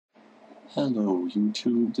Hello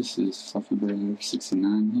YouTube, this is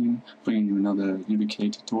FluffyBear69 here, bringing you another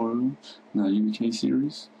UDK tutorial in the UDK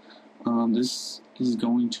series. This is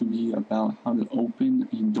going to be about how to open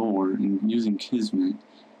a door using Kismet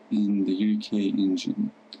in the UDK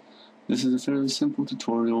engine. This is a fairly simple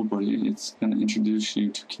tutorial, but it's going to introduce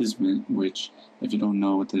you to Kismet, which, if you don't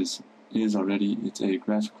know what this is already, it's a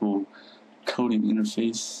graphical coding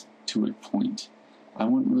interface to a point. I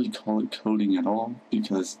wouldn't really call it coding at all,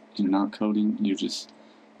 because you're not coding, you're just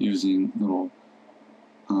using little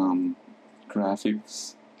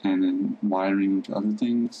graphics and then wiring to other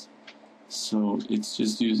things. So it's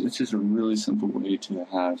just a really simple way to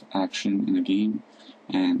have action in a game,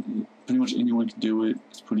 and pretty much anyone can do it.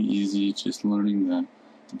 It's pretty easy. Just learning the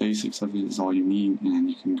basics of it is all you need, and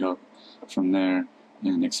you can go from there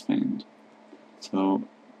and expand. So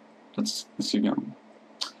let's get going.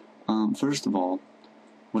 First of all,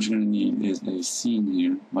 what you're going to need is a scene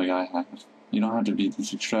here, like I have. You don't have to be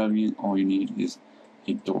this extravagant. All you need is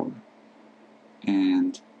a door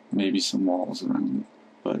and maybe some walls around it.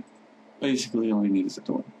 But basically, all you need is a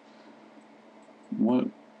door. What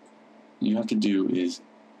you have to do is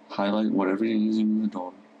highlight whatever you're using in the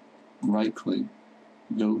door, right click,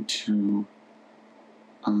 go to,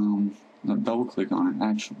 double click on it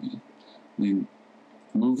actually, then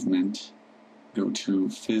movement, go to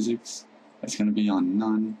physics. It's going to be on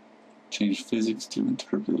none, change physics to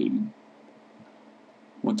interpolating.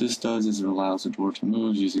 What this does is it allows the door to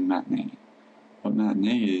move using matinee. What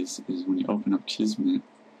matinee is when you open up Kismet,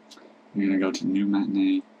 you're going to go to new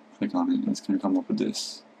matinee, click on it, and it's going to come up with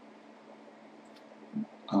this.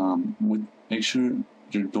 Make sure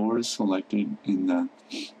your door is selected in the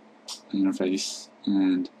interface,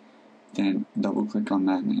 and then double click on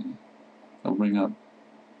matinee. It'll bring up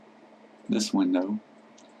this window.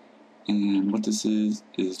 And what this is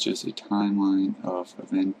just a timeline of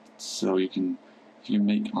events, so you can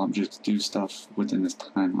make objects do stuff within this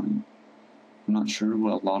timeline. I'm not sure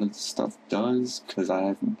what a lot of this stuff does, because I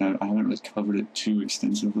haven't really covered it too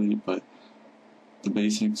extensively, but the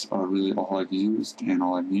basics are really all I've used and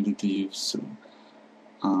all I've needed to use, so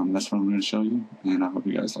that's what I'm going to show you, and I hope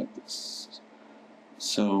you guys like this.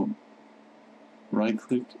 So right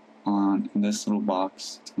click on this little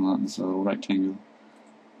box, this little rectangle.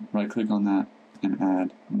 Right click on that and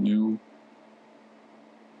add new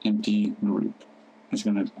empty group. It's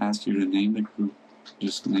going to ask you to name the group.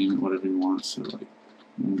 Just name it whatever you want. So like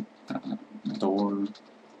door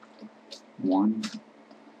 1.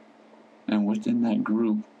 And within that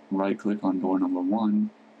group, right click on door number 1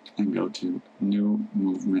 and go to new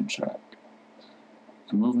movement track.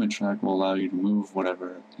 The movement track will allow you to move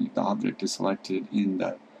whatever the object is selected in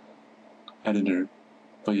the editor,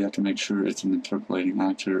 but you have to make sure it's an interpolating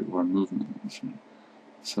actor or a movement action.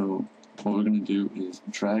 So what we're going to do is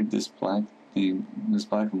drag this black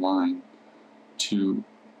line to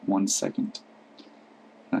 1 second.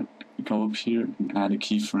 Go up here and add a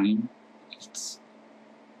keyframe. It's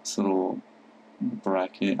this little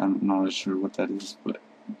bracket. I'm not really sure what that is, but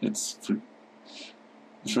it's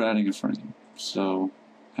for adding a frame. So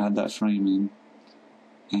add that frame in,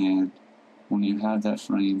 and when you have that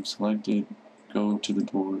frame selected, go to the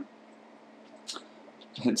door,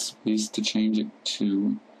 hit space to change it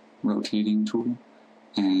to rotating tool,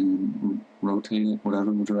 and rotate it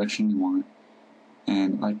whatever direction you want.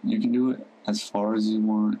 And you can do it as far as you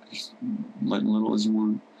want, as little as you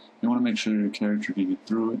want. You want to make sure your character can get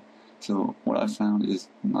through it. So what I found is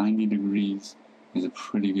 90 degrees is a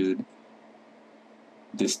pretty good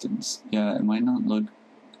distance. Yeah, it might not look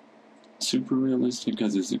super realistic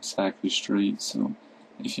because it's exactly straight, so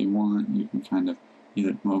if you want, you can kind of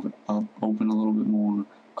either move it up, open a little bit more,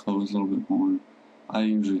 close a little bit more. I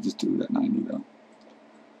usually just do it at 90 though.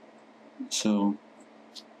 So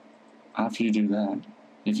after you do that,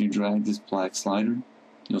 if you drag this black slider,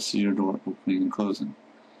 you'll see your door opening and closing.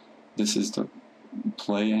 This is the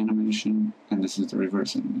play animation, and this is the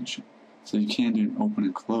reverse animation. So you can do an open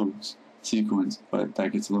and close sequence, but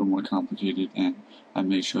that gets a little more complicated, and I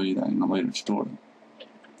may show you that in a later tutorial.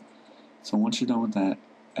 So once you're done with that,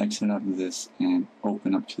 exit out of this and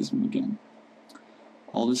open up Kismet again.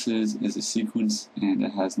 All this is a sequence, and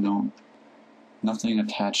it has nothing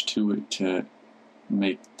attached to it to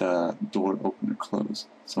make the door open or close.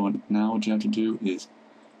 So now what you have to do is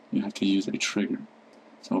you have to use a trigger.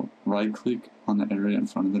 So right click on the area in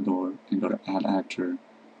front of the door and go to add actor,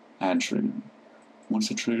 add trigger. Once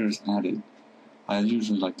the trigger is added, I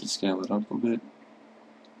usually like to scale it up a bit.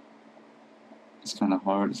 It's kind of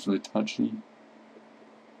hard, it's really touchy,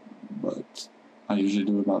 but I usually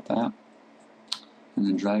do about that. And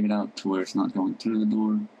then drag it out to where it's not going through the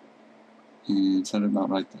door, and set it about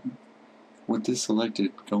right there. with this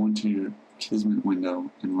selected, go into your Kismet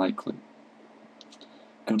window and right click.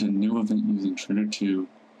 Go to new event using trigger 2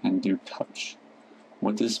 and do touch.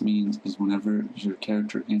 What this means is whenever your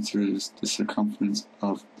character enters the circumference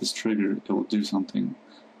of this trigger, it will do something,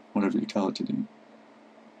 whatever you tell it to do.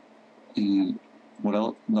 And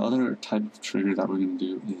the other type of trigger that we're going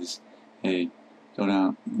to do is go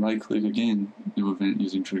down, right click again, new event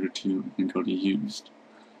using trigger 2, and go to used.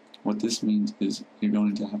 What this means is you're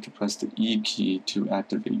going to have to press the E key to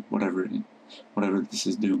activate whatever this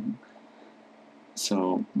is doing.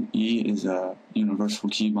 So E is a universal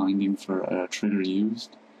key binding for a trigger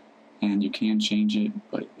used, and you can change it,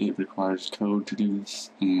 but it requires code to do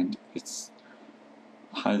this, and it's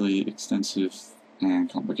highly extensive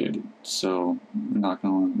and complicated. So we're not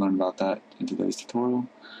going to learn about that in today's tutorial.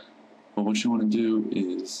 But what you want to do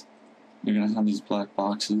is you're going to have these black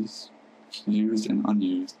boxes, used and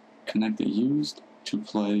unused. Connect the used to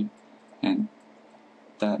play, and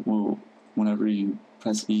that will, whenever you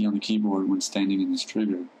press E on the keyboard when standing in this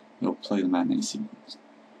trigger, it'll play the matinee sequence.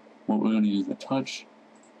 What we're going to use the touch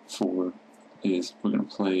for is we're going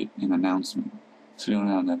to play an announcement. So you're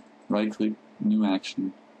going to right click, new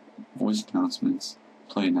action, voice announcements,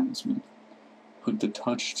 play announcement. Put the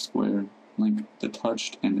touched square, link the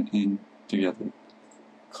touched and the in together.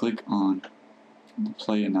 Click on the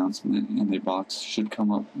play announcement, and a box should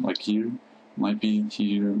come up like here. Might be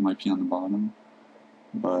here, might be on the bottom,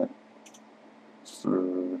 but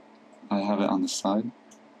I have it on the side.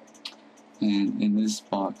 And in this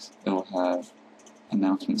box, it will have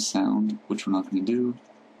announcement sound, which we're not going to do.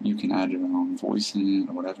 You can add your own voice in it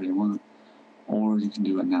or whatever you want, or you can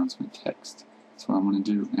do announcement text. That's what I'm going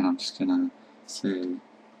to do, and I'm just going to say,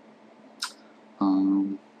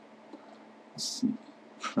 let's see,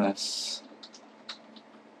 press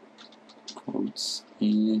quotes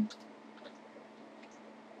E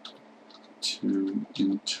to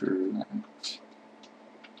interact,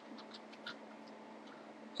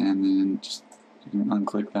 and then just you can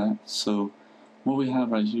unclick that. So what we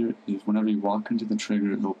have right here is whenever you walk into the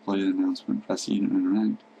trigger, it'll play an announcement, press E to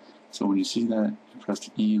interact. So when you see that, you press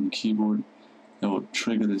E on the keyboard, it will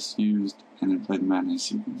trigger this used and then play the matinee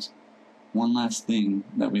sequence. One last thing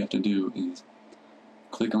that we have to do is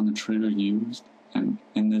click on the trigger used, and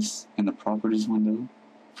in the properties window,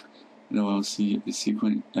 it'll see a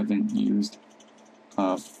sequence event used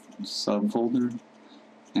subfolder,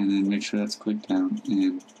 and then make sure that's clicked down,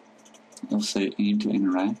 and it'll say aim to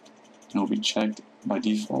interact, and it'll be checked by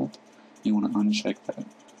default. You want to uncheck that.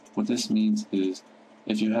 What this means is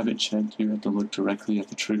if you have it checked, you have to look directly at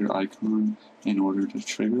the trigger icon in order to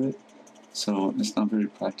trigger it. So it's not very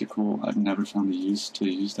practical. I've never found a use to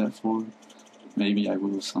use that for. Maybe I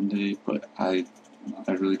will someday, but I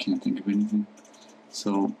really can't think of anything.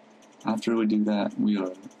 So after we do that,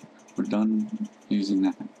 we're done using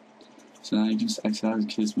that. So now you just exit out of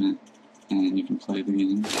Kismet, and you can play the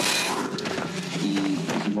game. And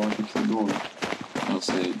if you walk up to the door, it'll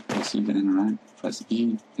say proceed to interact. Press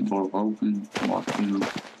E, the door will open, walk through.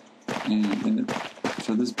 And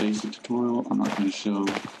for this basic tutorial, I'm not going to show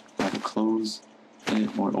how to close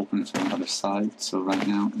it or open it from the other side. So right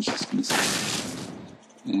now, it's just going to say,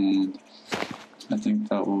 and I think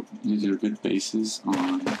that will give you a good basis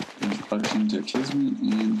on introduction to Kismet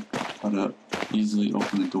and how to easily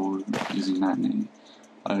open a door using matinee.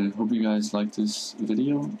 I hope you guys liked this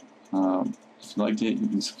video. If you liked it, you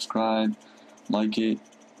can subscribe, like it.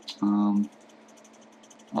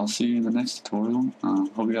 I'll see you in the next tutorial.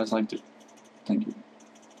 Hope you guys liked it. Thank you.